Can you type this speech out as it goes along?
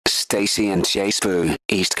Stacey and J Sbu,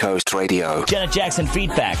 East Coast Radio. Janet Jackson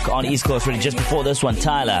feedback on East Coast Radio. Just before this one,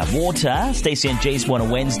 Tyler Water, Stacey and J Sbu on a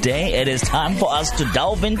Wednesday. It is time for us to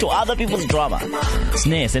delve into other people's drama.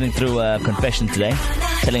 Snare sending through a confession today,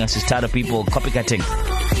 telling us she's tired of people copycatting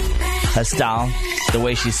her style, the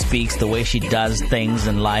way she speaks, the way she does things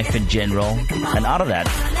in life in general. And out of that,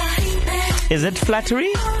 is it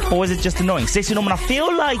flattery or is it just annoying? Stacey Norman, I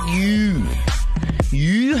feel like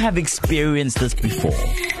you have experienced this before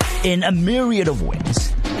in a myriad of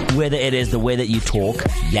ways. Whether it is the way that you talk,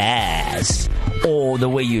 yes, or the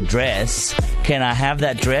way you dress. Can I have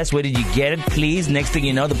that dress? Where did you get it, please? Next thing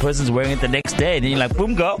you know, the person's wearing it the next day. And then you're like,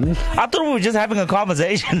 boom, go. I thought we were just having a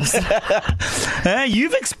conversation.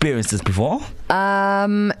 You've experienced this before?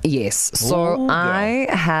 Yes. So I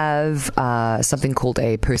have something called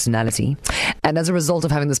a personality. And as a result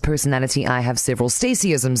of having this personality, I have several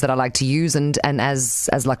Staceyisms that I like to use. And as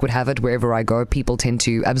luck would have it, wherever I go, people tend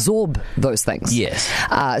to absorb those things. Yes.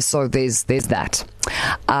 So there's that.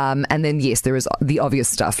 And then, yes, there is the obvious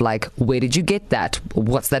stuff like, where did you get that?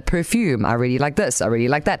 What's that perfume? I really like this. I really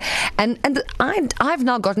like that. And I've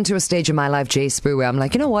now gotten to a stage in my life, J Sbu, where I'm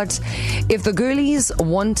like, you know what? If the girlies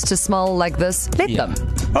want to smell like this, let them.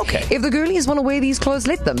 Okay. If the girlies want to wear these clothes,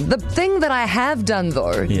 let them. The thing that I have done,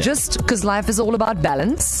 though, just because life is all about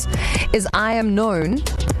balance, is I am known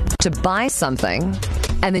to buy something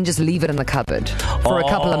and then just leave it in the cupboard for a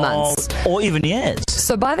couple of months. Or even years.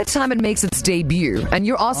 So by the time it makes its debut, and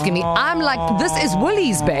you're asking me, I'm like, this is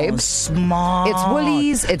Woolies, babe. Smart. It's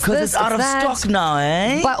Woolies, it's this, it's out of that. stock now,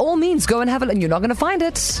 eh? By all means, go and have it, and you're not going to find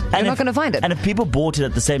it. You're not going to find it. And if people bought it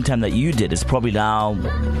at the same time that you did, it's probably now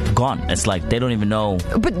gone. It's like they don't even know.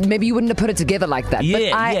 But maybe you wouldn't have put it together like that.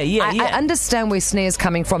 Yeah, but I I understand where Snare's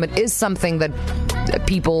coming from. It is something that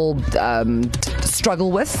people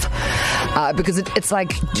struggle with because it's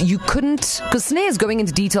like you couldn't, because Snare's going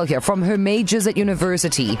into detail here, from her majors at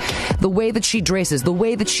university, the way that she dresses, the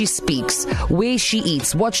way that she speaks, where she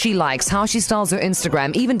eats, what she likes, how she styles her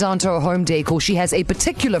Instagram, even down to her home decor. She has a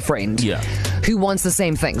particular friend who wants the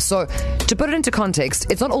same thing. So to put it into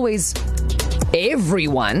context, it's not always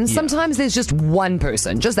everyone. Sometimes there's just one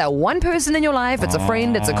person, just that one person in your life. It's a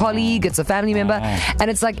friend, it's a colleague, it's a family member, and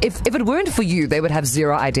it's like if it weren't for you, they would have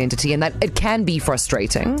zero identity, and that it can be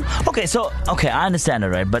frustrating. Okay, I understand it,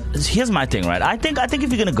 right? But here's my thing, right? I think if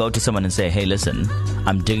you're gonna go to someone and say, hey, listen,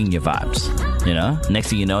 I'm digging your vibes, you know, next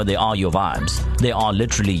thing you know, they are your vibes. They are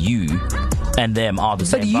literally you and them are the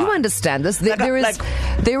same. But you vibe. Understand this.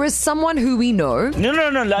 There is someone who we know. No.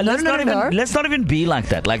 Let's not even be like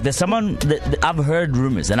that. Like there's someone that I've heard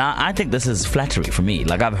rumors, and I think this is flattery for me.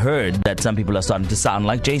 Like I've heard that some people are starting to sound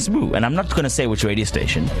like J Sbu, and I'm not going to say which radio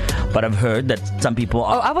station, but I've heard that some people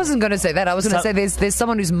are. Oh, I wasn't going to say that. I was going to say there's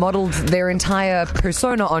someone who's modeled their entire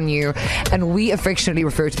persona on you, and we affectionately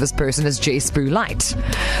refer to this person as J Sbu Light,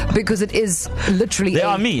 because it is literally they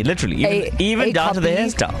are me, literally, even down to the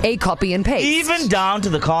hairstyle, a copy and paste. Even down to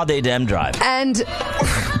the car they damn drive. And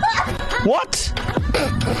what?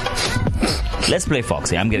 Let's play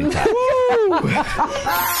Foxy. I'm getting tired.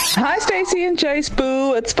 Hi, Stacey and J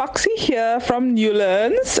Sbu. It's Foxy here from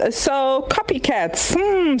Newlands. So, copycats.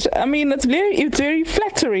 I mean, it's very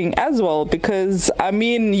flattering as well, because I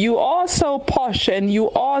mean, you are so posh and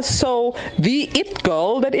you are so the it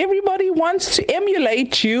girl that everybody wants to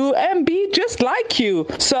emulate you and be just like you.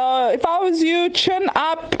 So, if I was you, chin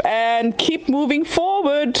up and keep moving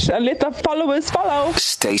forward and let the followers follow.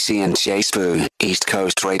 Stacey and J Sbu, East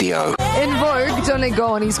Coast Radio. In Vogue, don't let go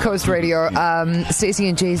on East Coast Radio. Stacey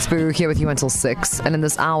and J Sbu here with you until 6. And in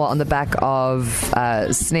this hour, on the back of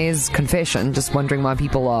Snare's confession, just wondering why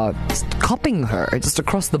people are copying her just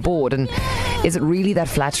across the board. And is it really that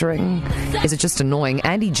flattering? Is it just annoying?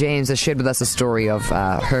 Andy James has shared with us a story of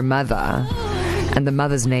her mother and the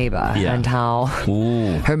mother's neighbor, and how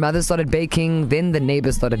her mother started baking, then the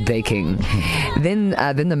neighbor started baking, then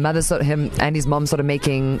the mother Andy's mom started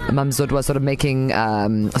making, Mum Zodwa started making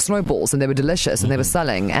snowballs, and they were delicious and they were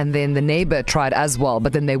selling, and then the neighbor tried as well,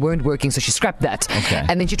 but then they weren't working, so she scrapped that,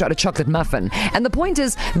 and then she tried a chocolate muffin. And the point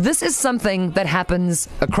is, this is something that happens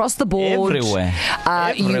across the board, everywhere.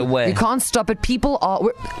 You can't stop it. People are,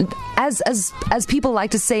 as people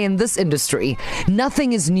like to say in this industry,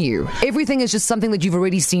 nothing is new. Everything is just something that you've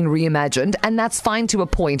already seen reimagined, and that's fine to a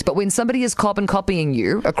point. But when somebody is copying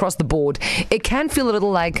you across the board, it can feel a little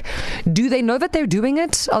like, do they know that they're doing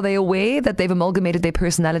it? Are they aware that they've amalgamated their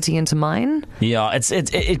personality into mine? Yeah,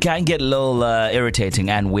 it can get a little irritating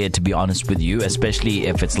and weird, to be honest with you, especially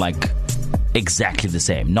if it's like exactly the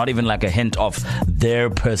same. Not even like a hint of their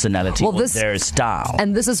personality or their style.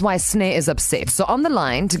 And this is why Snare is upset. So on the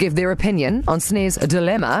line to give their opinion on Snare's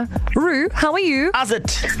dilemma, Rue, how are you? How's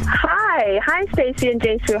it? Hi, Stacey and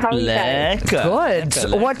J Sbu. How are you guys?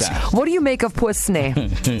 Good. What do you make of poor Snare?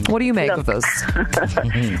 What do you make of this?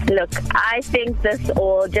 Look, I think this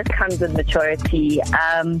all just comes with maturity.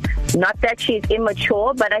 Not that she's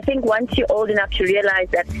immature, but I think once you're old enough to realize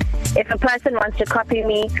that if a person wants to copy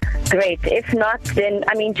me, great. If not, then,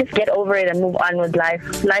 just get over it and move on with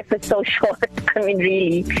life. Life is so short.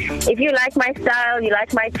 Really. If you like my style, you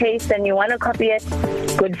like my taste, and you want to copy it,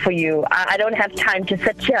 good for you. I don't have time to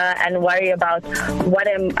sit here and worry about what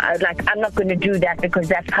I'm not going to do that because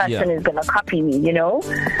that person is going to copy me,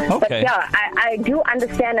 Okay. But I do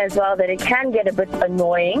understand as well that it can get a bit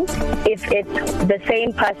annoying if it's the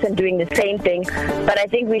same person doing the same thing. But I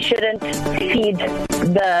think we shouldn't feed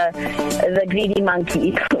the greedy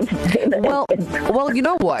monkey. Well, you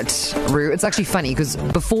know what, Rue? It's actually funny because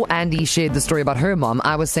before Andy shared the story about her mom,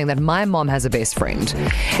 I was saying that my mom has a best friend.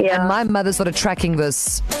 Yeah. And my mother started tracking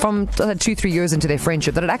this from 2-3 years into their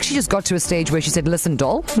friendship, that it actually just got to a stage where she said, listen,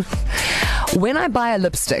 doll, when I buy a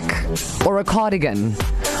lipstick or a cardigan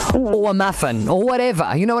or a muffin or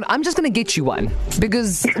whatever, you know what, I'm just going to get you one.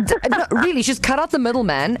 Because, really, she's cut out the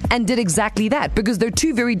middleman and did exactly that because they're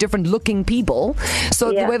two very different looking people.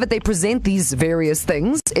 So the way that they present these various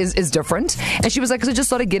things is different. And she was like, because it just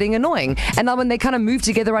started getting annoying. And now when they kind of move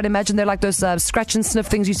together, I'd imagine they're like those scratch and sniff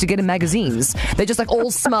things you used to get in magazines. They just like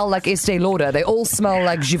all smell like Estee Lauder. They all smell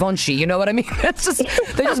like Givenchy. You know what I mean? It's just,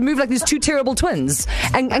 they just move like these two terrible twins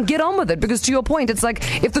and get on with it. Because to your point, it's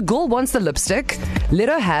like, if the girl wants the lipstick, let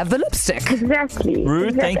her have the lipstick. Exactly.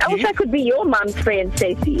 Ruth, thank you. I wish I could be your mom's friend,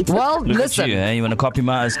 Stacey. Well, Look listen. At you, eh? You want to copy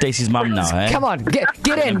Stacey's mom now, eh? Come on,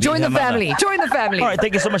 get in. Join the family. Join the family. All right,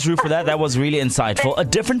 thank you so much, Ruth, for that. That was really insightful. A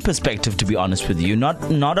different perspective, to be honest with you. Not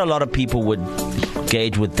a lot of people would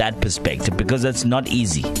gauge with that perspective because it's not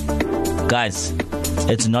easy. Guys,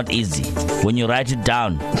 it's not easy. When you write it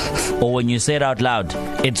down or when you say it out loud,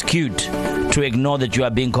 it's cute to ignore that you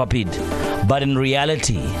are being copied. But in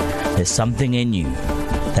reality, there's something in you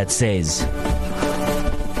that says,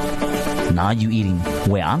 now you eating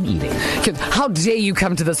where I'm eating. How dare you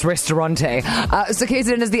come to this restaurante? So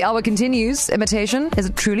KZN, as the hour continues, imitation, is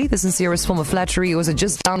it truly the sincerest form of flattery, or is it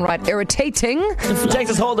just downright irritating?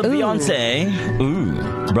 Takes us hold of Beyonce.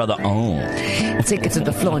 Ooh, brother, Take it to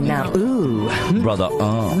the floor now. Ooh, brother,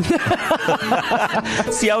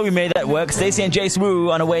 See how we made that work? Stacey and J Sbu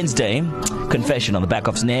on a Wednesday. Confession on the back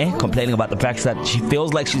of Snare, complaining about the fact that she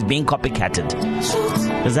feels like she's being copycatted.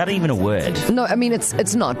 Is that even a word? No,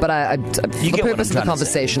 it's not, but you the purpose of the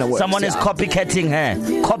conversation works. Someone is copycatting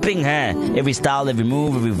her, copying her, every style, every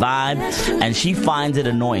move, every vibe, and she finds it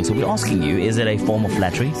annoying. So we're asking you, is it a form of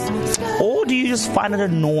flattery? Or do you just find it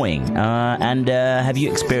annoying? And have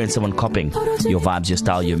you experienced someone copying your vibes, your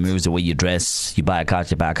style, your moves, the way you dress? You buy a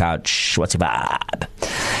couch, what's your vibe?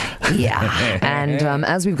 Yeah. And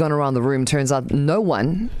as we've gone around the room, turns out no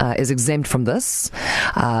one is exempt from this.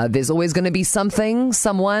 There's always going to be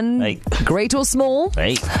someone, great or small.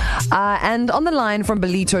 And on the line from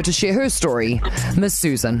Belito to share her story, Miss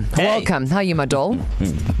Susan. Hey. Welcome. How are you, my doll?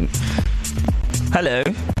 Hello.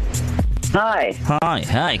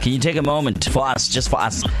 Hi. Can you take a moment for us, just for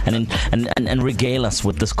us, and regale us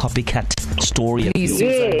with this copycat story? Please,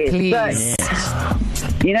 Susan, please. Yes.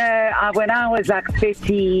 You know, when I was like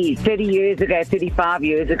 30 years ago, 35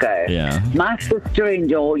 years ago, my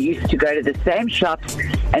sister-in-law used to go to the same shops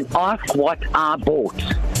and ask what I bought.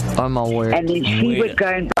 Oh my word. And then she would go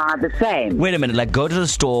and buy the same. Wait a minute, like go to the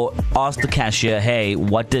store, ask the cashier, hey,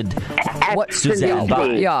 what Suzanne buy?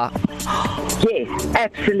 Yeah. Yes,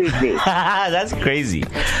 absolutely. That's crazy.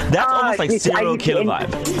 That's almost like serial killer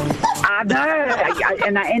vibe. I know.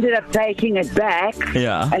 And I ended up taking it back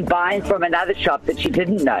and buying from another shop that she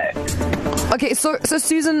didn't know. Okay, so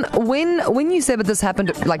Susan, when you said that this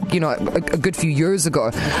happened, like, you know, a good few years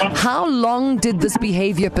ago, how long did this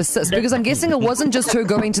behavior persist? Because I'm guessing it wasn't just her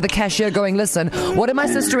going to the cashier going, listen, what did my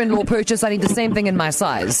sister-in-law purchase? I need the same thing in my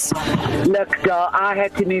size. Look, doll, I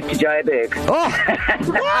had to move to Joburg. Oh,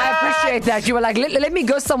 I appreciate that. You were like, let me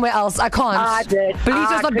go somewhere else. I can't. I did.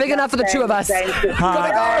 Belito's not big enough for the two of us.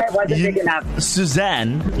 It wasn't big enough.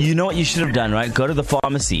 Suzanne, you know what you should have done, right? Go to the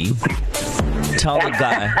pharmacy, Tell the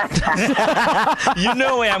guy. You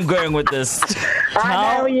know where I'm going with this.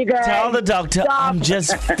 I know where you're going. Tell the doctor, Stop. I'm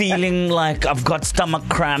just feeling like I've got stomach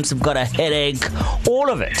cramps, I've got a headache, all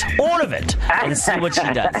of it, and see what she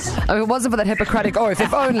does. I mean, it wasn't for that Hippocratic oath,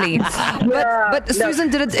 if only. But Susan,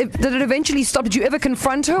 did it eventually stop? Did you ever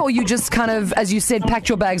confront her, or you just kind of, as you said, packed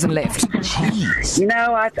your bags and left? Jeez. You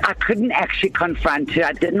know, I couldn't actually confront her.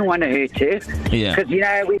 I didn't want to hurt her. Yeah. Because, you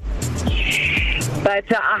know, But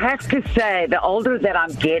I have to say, the older that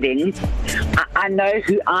I'm getting, I know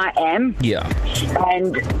who I am. Yeah.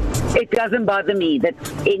 And it doesn't bother me that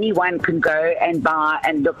anyone can go and buy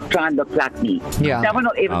and try and look like me. Yeah. No one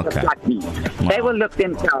will ever look like me. They will look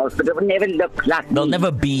themselves, but they will never look like me. They'll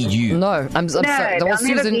never be you. No, I'm sorry. Well,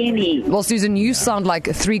 they'll never be me. Well, Susan, you sound like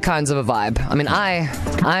three kinds of a vibe. I mean,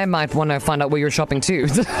 I might want to find out where you're shopping too.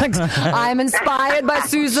 I'm inspired by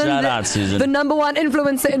Susan. Shout out, Susan. The number one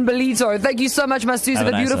influencer in Belito. Thank you so much, my Susan. Have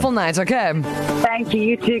a nice beautiful one. night, okay? Thank you.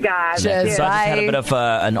 You too, guys. Cheers. So I just had a Bye. bit of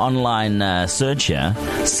an online search here.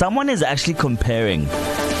 Someone is actually comparing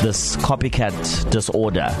this copycat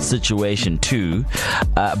disorder situation to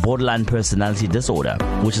borderline personality disorder,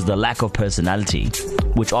 which is the lack of personality,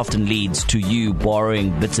 which often leads to you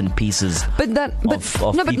borrowing bits and pieces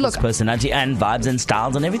of people's personality and vibes and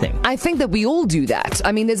styles and everything. I think that we all do that.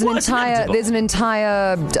 I mean, there's an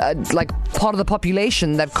entire like part of the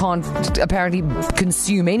population that can't apparently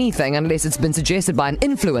consume anything unless it's been suggested by an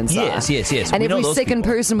influencer. Yes. And We know every those second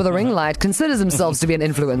people. person with a ring light considers themselves to be an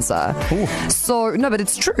influencer. So, no, but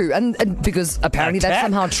it's true. And because apparently that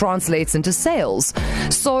somehow translates into sales.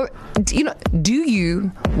 So, do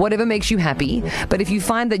you, whatever makes you happy, but if you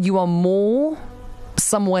find that you are more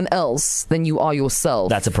someone else than you are yourself,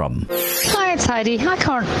 that's a problem. Hi, it's Heidi. I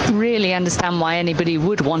can't really understand why anybody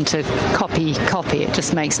would want to copy. It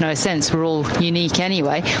just makes no sense. We're all unique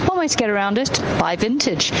anyway. One way to get around it, buy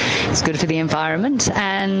vintage. It's good for the environment,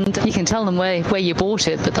 and you can tell them where you bought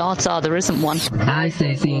it, but the odds are there isn't one. Hi,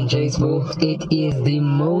 Stacey and J Sbu. It is the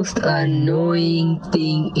most annoying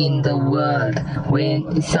thing in the world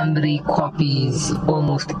when somebody copies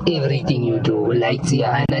almost everything you do. And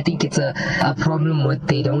I think it's a problem with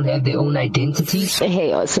they don't have their own identity.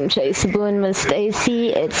 Hey, awesome J Sbu and Miss Stacey.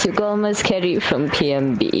 It's your girl Miss Kerry from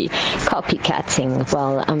PMB. Copycatting,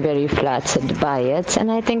 well, I'm very flattered by it,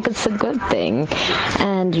 and I think it's a good thing.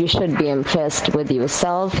 And you should be impressed with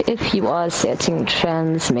yourself if you are setting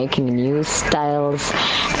trends, making new styles,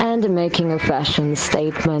 and making a fashion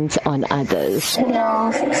statement on others.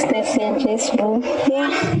 Hello, Stacey and J Sbu.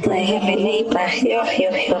 Yeah, I have a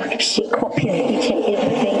neighbor. She copies each and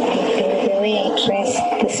everything. The way I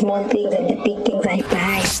dress, the small things and the big things I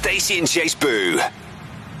buy. Stacey and J Sbu.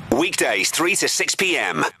 Weekdays 3 to 6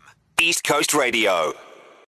 p.m. East Coast Radio.